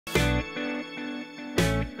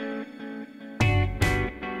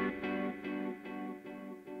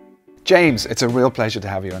James, it's a real pleasure to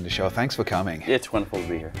have you on the show. Thanks for coming. It's wonderful to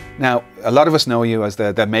be here. Now, a lot of us know you as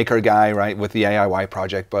the maker guy, right, with the AIY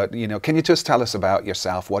project, but can you just tell us about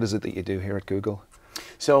yourself? What is it that you do here at Google?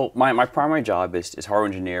 So my primary job is hardware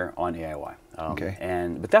engineer on AIY. Okay.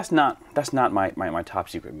 But that's not my top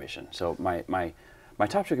secret mission. So my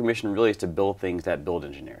top secret mission really is to build things that build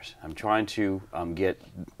engineers. I'm trying to get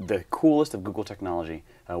the coolest of Google technology,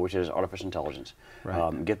 which is artificial intelligence.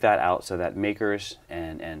 Right. Get that out so that makers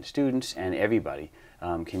and students and everybody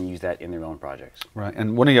can use that in their own projects. Right,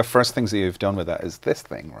 and one of your first things that you've done with that is this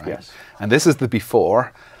thing, right? Yes. And this is the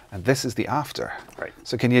before, and this is the after. Right.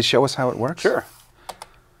 So can you show us how it works? Sure.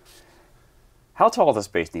 How tall is the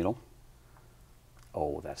Space Needle?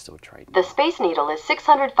 Oh, that's so trite. The Space Needle is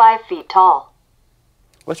 605 feet tall.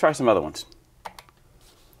 Let's try some other ones.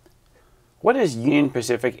 What is Union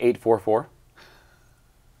Pacific 844?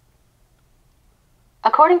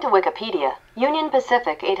 According to Wikipedia, Union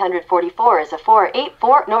Pacific 844 is a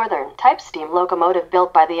 484 Northern type steam locomotive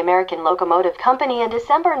built by the American Locomotive Company in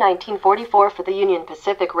December 1944 for the Union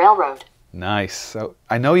Pacific Railroad. Nice. So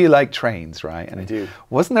I know you like trains, right? And I do.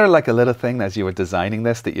 Wasn't there like a little thing as you were designing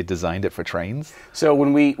this that you designed it for trains? So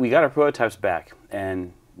when we got our prototypes back,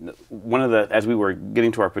 and as we were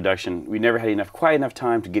getting to our production, we never had quite enough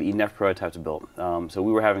time to get enough prototypes built. So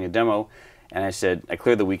we were having a demo, and I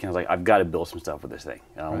cleared the weekend. I was like, I've got to build some stuff with this thing.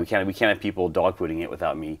 Right. We can't have people dogfooding it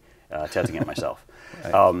without me testing it myself.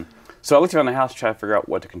 Right. So I looked around the house to try to figure out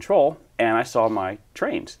what to control, and I saw my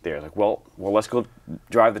trains there. I was like, well, let's go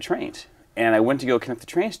drive the trains. And I went to go connect the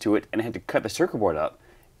trains to it, and I had to cut the circuit board up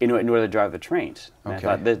in order to drive the trains. And Okay.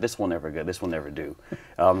 I thought, this will never go. This will never do.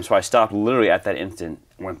 So I stopped literally at that instant,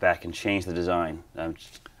 went back and changed the design,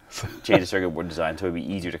 changed the circuit board design so it would be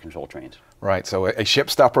easier to control trains. Right, so a ship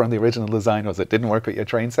stopper on the original design was it didn't work with your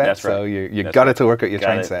train set. That's right. So you That's got right. it to work with your Got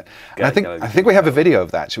train it. set. Got And it. I think we have a video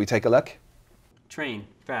of that. Should we take a look? Train,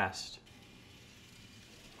 fast.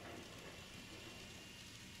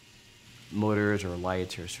 Motors or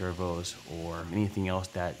lights or servos or anything else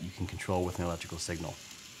that you can control with an electrical signal.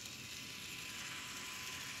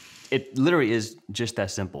 It literally is just that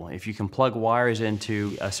simple. If you can plug wires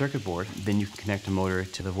into a circuit board, then you can connect a motor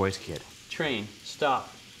to the voice kit. Train, stop.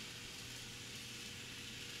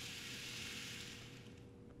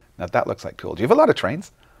 Now that looks like cool. Do you have a lot of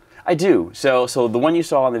trains? I do. So the one you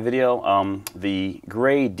saw in the video, the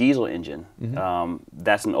gray diesel engine,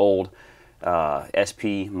 that's an old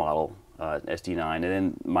SP model, SD9, and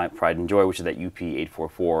then my pride and joy, which is that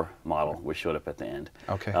UP844 model, which showed up at the end.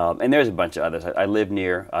 Okay. And there's a bunch of others. I live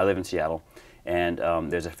in Seattle, and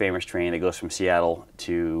there's a famous train that goes from Seattle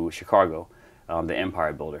to Chicago, the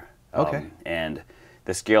Empire Builder. Okay. And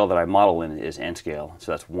the scale that I model in is N scale,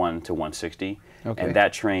 so that's 1 to 160. Okay. And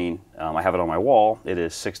that train, I have it on my wall. It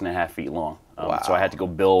is 6.5 feet long. Wow. So I had to go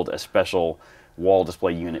build a special wall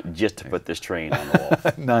display unit just to put this train on the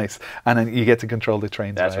wall. Nice. And then you get to control the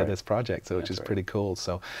trains That's via right. this project, so which That's is right. pretty cool.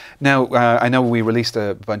 So now I know we released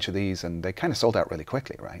a bunch of these, and they kind of sold out really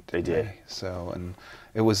quickly, right? They did. So and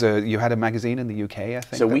it was you had a magazine in the UK, I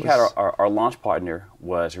think. So that we had was- our launch partner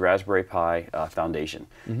was Raspberry Pi Foundation,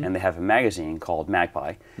 and they have a magazine called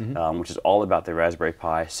Magpie, which is all about the Raspberry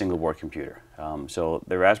Pi single board computer. So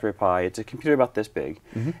the Raspberry Pi, it's a computer about this big,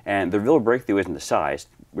 and the real breakthrough isn't the size.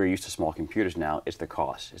 We're used to small computers now. It's the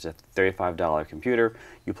cost. It's a $35 computer.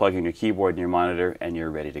 You plug in your keyboard and your monitor, and you're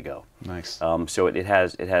ready to go. Nice. So it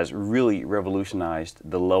has really revolutionized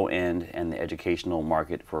the low end and the educational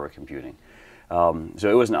market for computing. So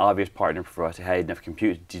it was an obvious partner for us. It had enough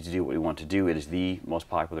compute to do what we want to do. It is the most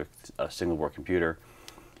popular single board computer.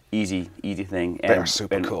 Easy thing. They are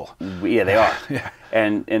super cool. Yeah, they are. Yeah.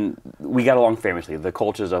 And we got along famously. The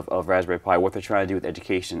cultures of Raspberry Pi, what they're trying to do with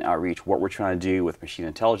education outreach, what we're trying to do with machine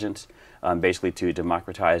intelligence, basically to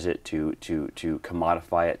democratize it, to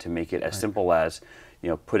commodify it, to make it as simple as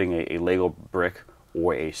putting a Lego brick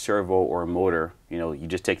or a servo or a motor. You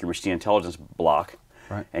just take your machine intelligence block.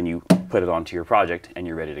 Right. And you put it onto your project, and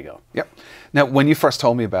you're ready to go. Yep. Now, when you first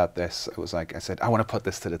told me about this, it was like I said, I want to put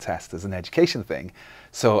this to the test as an education thing.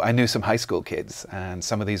 So I knew some high school kids, and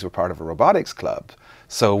some of these were part of a robotics club.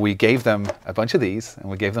 So we gave them a bunch of these,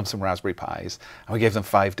 and we gave them some Raspberry Pis, and we gave them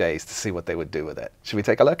 5 days to see what they would do with it. Should we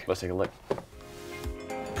take a look? Let's take a look.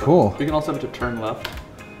 Cool. We can also have it to turn left.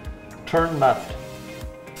 Turn left.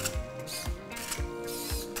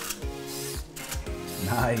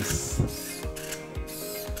 Nice.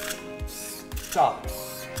 Stop.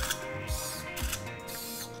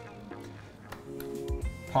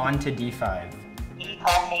 Pawn to d5. E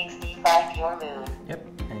pawn takes d5, your move. Yep,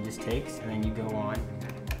 and it just takes, and then you go on.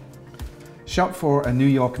 Shop for a New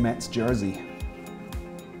York Mets jersey.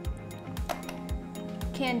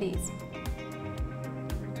 Candies.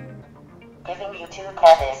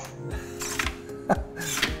 candies.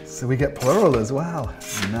 So we get plural as well.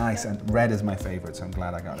 Nice, and red is my favorite, so I'm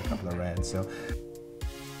glad I got a couple of reds. So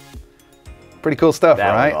pretty cool stuff,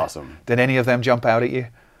 That right? was awesome. Did any of them jump out at you?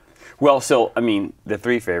 Well, so, I mean, the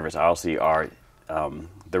three favorites obviously are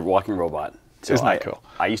the walking robot. So Isn't that cool?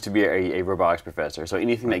 I used to be a robotics professor, so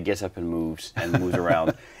anything that gets up and moves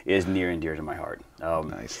around is near and dear to my heart.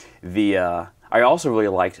 Nice. I also really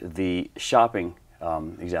liked the shopping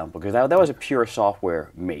example, because that was a pure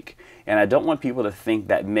software make. And I don't want people to think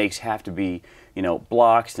that makes have to be, you know,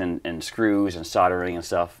 blocks and screws and soldering and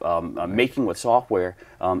stuff. Making with software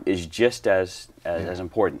is just as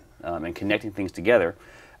important, and connecting things together.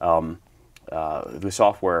 The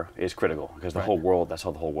software is critical, because the whole world, that's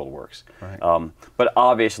how the whole world works. Right. But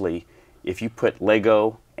obviously, if you put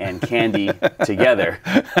Lego and candy together,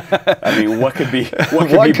 I mean, what could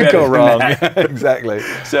could go wrong? Exactly.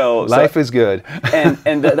 So life is good.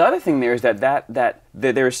 and the other thing there is that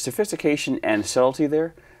there's sophistication and subtlety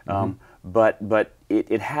there, but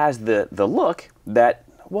it has the look that,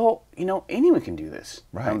 well, you know, anyone can do this.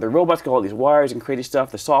 Right. The robots got all these wires and crazy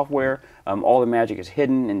stuff. The software, all the magic is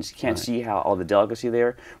hidden, and you can't see how all the delicacy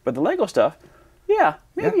there. But the Lego stuff, yeah,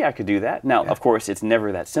 maybe I could do that. Now, of course, it's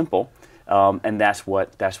never that simple, and that's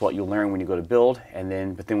what you'll learn when you go to build,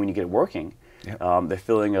 but then when you get it working, the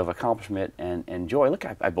feeling of accomplishment and joy. Look,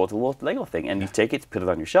 I built a little Lego thing, and you take it, put it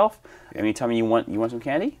on your shelf. Anytime you want some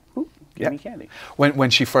candy, give me candy. When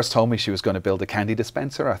she first told me she was going to build a candy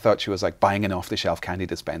dispenser, I thought she was like buying an off-the-shelf candy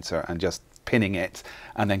dispenser and just pinning it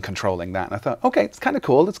and then controlling that. And I thought, okay, it's kind of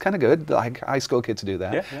cool, it's kind of good, like high school kid to do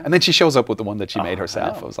that. And then she shows up with the one that she made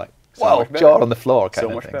herself. I was like, whoa, jaw on the floor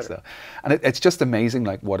kind of thing. So, and it's just amazing,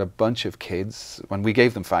 like what a bunch of kids, when we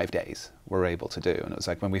gave them 5 days, were able to do. And it was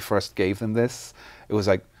like when we first gave them this, it was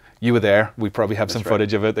like, you were there. We probably have some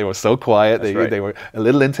footage of it. They were so quiet. They were a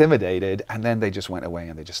little intimidated, and then they just went away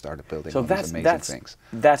and they just started building all these amazing things.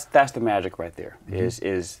 That's the magic right there.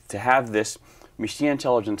 Is to have this machine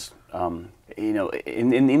intelligence. You know,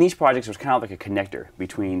 in these projects, there's kind of like a connector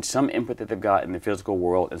between some input that they've got in the physical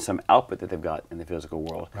world and some output that they've got in the physical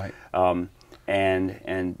world. Right.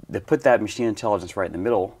 And to put that machine intelligence right in the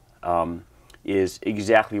middle is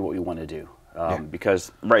exactly what we want to do.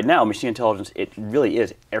 Because right now, machine intelligence, it really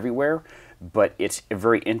is everywhere, but it's a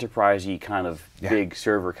very enterprisey kind of big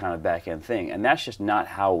server kind of back-end thing. And that's just not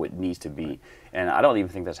how it needs to be. And I don't even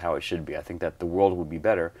think that's how it should be. I think that the world would be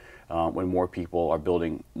better when more people are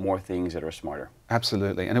building more things that are smarter.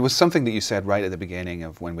 Absolutely. And it was something that you said right at the beginning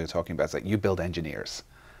of when we were talking about, it's like you build engineers.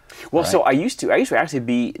 Well, so I used to actually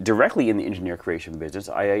be directly in the engineer creation business.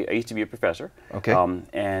 I used to be a professor. Okay.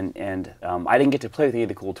 And I didn't get to play with any of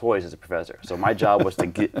the cool toys as a professor. So my job was to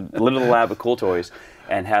live in the lab with cool toys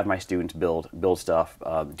and have my students build stuff,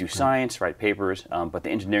 do science, write papers, but the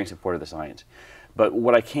engineering supported the science. But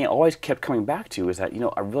what I always kept coming back to is that, you know,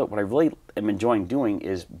 what I really am enjoying doing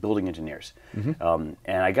is building engineers. And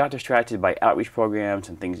I got distracted by outreach programs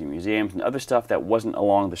and things in museums and other stuff that wasn't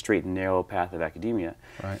along the straight and narrow path of academia.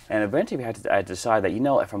 Right. And eventually I had to decide that, you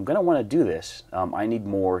know, if I'm going to want to do this, I need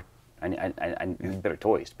more, I need better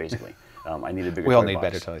toys, basically. I need a bigger toy box. We all need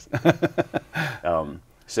better toys.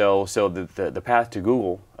 So the path to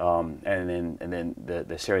Google and then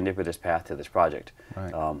the serendipitous path to this project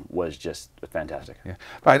was just fantastic. Yeah,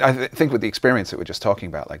 but I think with the experience that we're just talking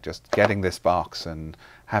about, like just getting this box and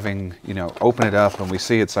having, you know, open it up and we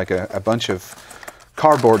see it's like a bunch of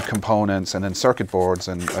cardboard components and then circuit boards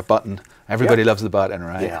and a button. Everybody loves the button,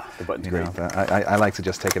 right? Yeah, the button's great. I like to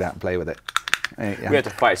just take it out and play with it. We had to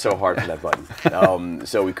fight so hard for that button.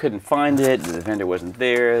 So we couldn't find it, the vendor wasn't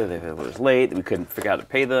there, it was late, we couldn't figure out how to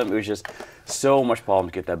pay them. It was just so much problem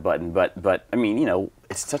to get that button. But I mean, you know,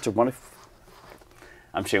 it's such a wonderful,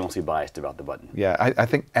 I'm shamelessly biased about the button. Yeah, I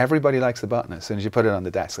think everybody likes the button. As soon as you put it on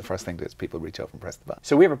the desk, the first thing is people reach over and press the button.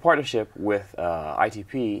 So we have a partnership with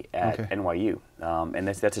ITP at NYU, and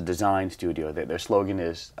that's a design studio. Their slogan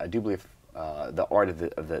is, I do believe, the art of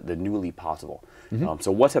the newly possible.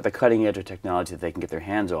 So what's at the cutting edge of technology that they can get their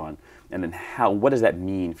hands on, and then what does that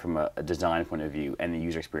mean from a design point of view and a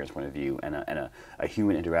user experience point of view and a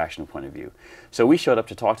human interaction point of view. So we showed up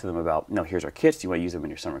to talk to them about, no, here's our kits, do you want to use them in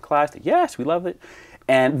your summer class? Yes, we love it.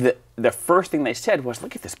 And the first thing they said was,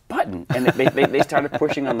 look at this button. And they started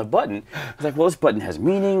pushing on the button. I was like, well, this button has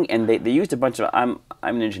meaning. And they used a bunch of, I'm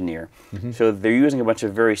an engineer, so they're using a bunch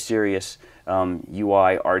of very serious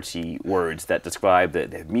UI artsy words that describe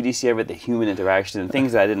the immediacy of it, the human interaction, and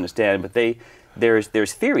things that I didn't understand. But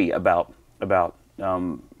there's theory about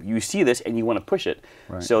you see this and you want to push it.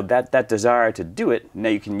 Right. So that desire to do it, now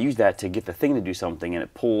you can use that to get the thing to do something, and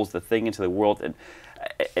it pulls the thing into the world. And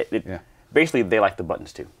basically they like the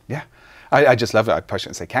buttons too. Yeah. I just love it. I push it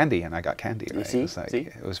and say candy, and I got candy. Right? See? It was, See?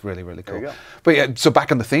 It was really, really cool. There you go. But yeah, so back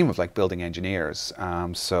on the theme of like building engineers.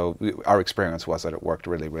 Our experience was that it worked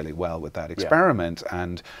really, really well with that experiment.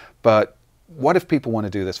 But what if people want to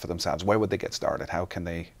do this for themselves? Where would they get started? How can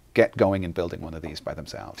they get going in building one of these by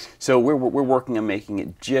themselves? So we're working on making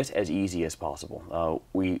it just as easy as possible.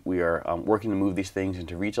 We are working to move these things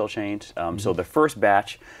into retail chains. So the first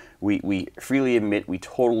batch, we freely admit we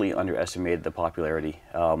totally underestimated the popularity.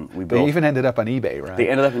 They even ended up on eBay, right? They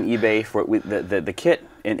ended up on eBay for the kit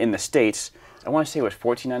in the States. I want to say it was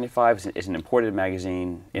 $14.95. It's an imported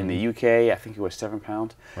magazine. In the UK, I think it was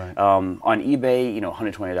 £7. Right. On eBay,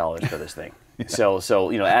 $120 for this thing. So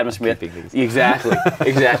Adam Smith, exactly.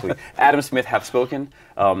 Adam Smith hath spoken,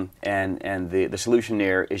 and the solution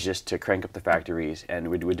there is just to crank up the factories, and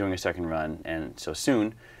we're doing a second run, and so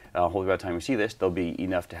soon. Hopefully by the time you see this, there'll be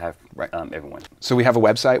enough to have everyone. So we have a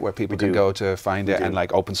website where people can go to find it, and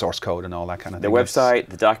like open source code and all that kind of thing. The website,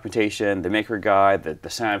 the documentation, the maker guide, the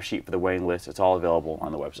sign-up sheet for the waiting list, it's all available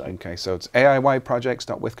on the website. Okay, so it's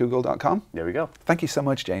AIYprojects.withgoogle.com. There we go. Thank you so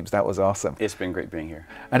much, James. That was awesome. It's been great being here.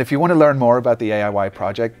 And if you want to learn more about the AIY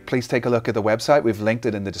project, please take a look at the website. We've linked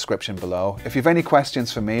it in the description below. If you have any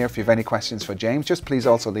questions for me, or if you have any questions for James, just please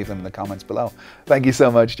also leave them in the comments below. Thank you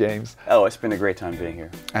so much, James. Oh, it's been a great time being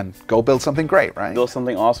here. And go build something great, right? Build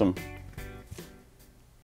something awesome.